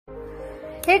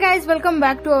Hey guys, welcome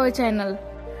back to our channel.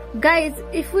 Guys,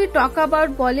 if we talk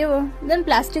about Bollywood, then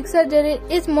plastic surgery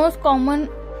is most common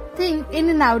thing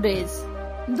in nowadays.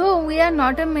 Though we are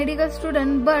not a medical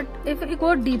student, but if we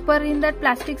go deeper in that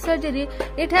plastic surgery,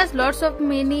 it has lots of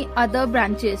many other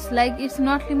branches, like it's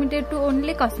not limited to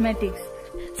only cosmetics.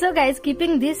 So guys,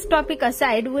 keeping this topic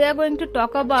aside, we are going to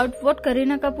talk about what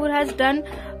Kareena Kapoor has done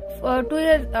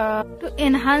to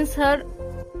enhance her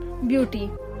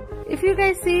beauty. If you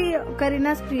guys see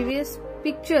Kareena's previous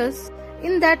pictures,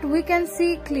 in that we can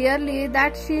see clearly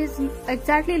that she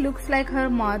exactly looks like her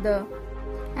mother,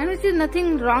 and which is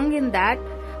nothing wrong in that,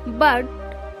 but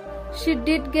she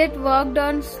did get worked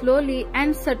on slowly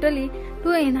and subtly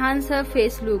to enhance her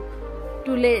face look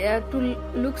to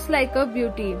looks like a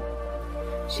beauty.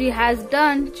 She has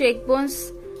done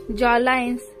cheekbones,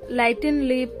 jawlines, lightened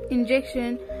lip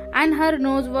injection, and her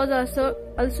nose was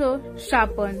also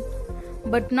sharpened,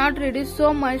 but not reduced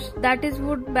so much that it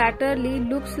would batterly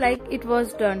looks like it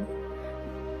was done.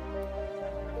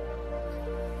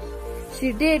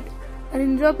 She did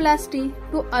rhinoplasty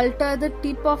to alter the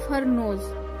tip of her nose.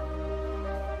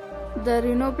 The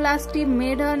rhinoplasty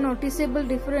made her noticeable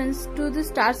difference to the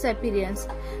star's appearance.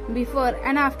 Before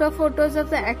and after photos of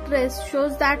the actress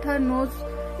shows that her nose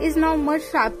is now much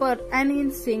sharper and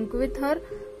in sync with her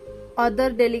other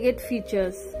delicate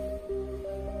features.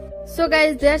 So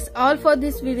guys, that's all for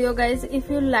this video guys. If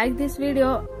you like this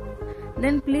video,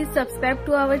 then please subscribe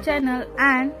to our channel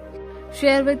and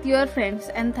share with your friends,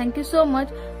 and thank you so much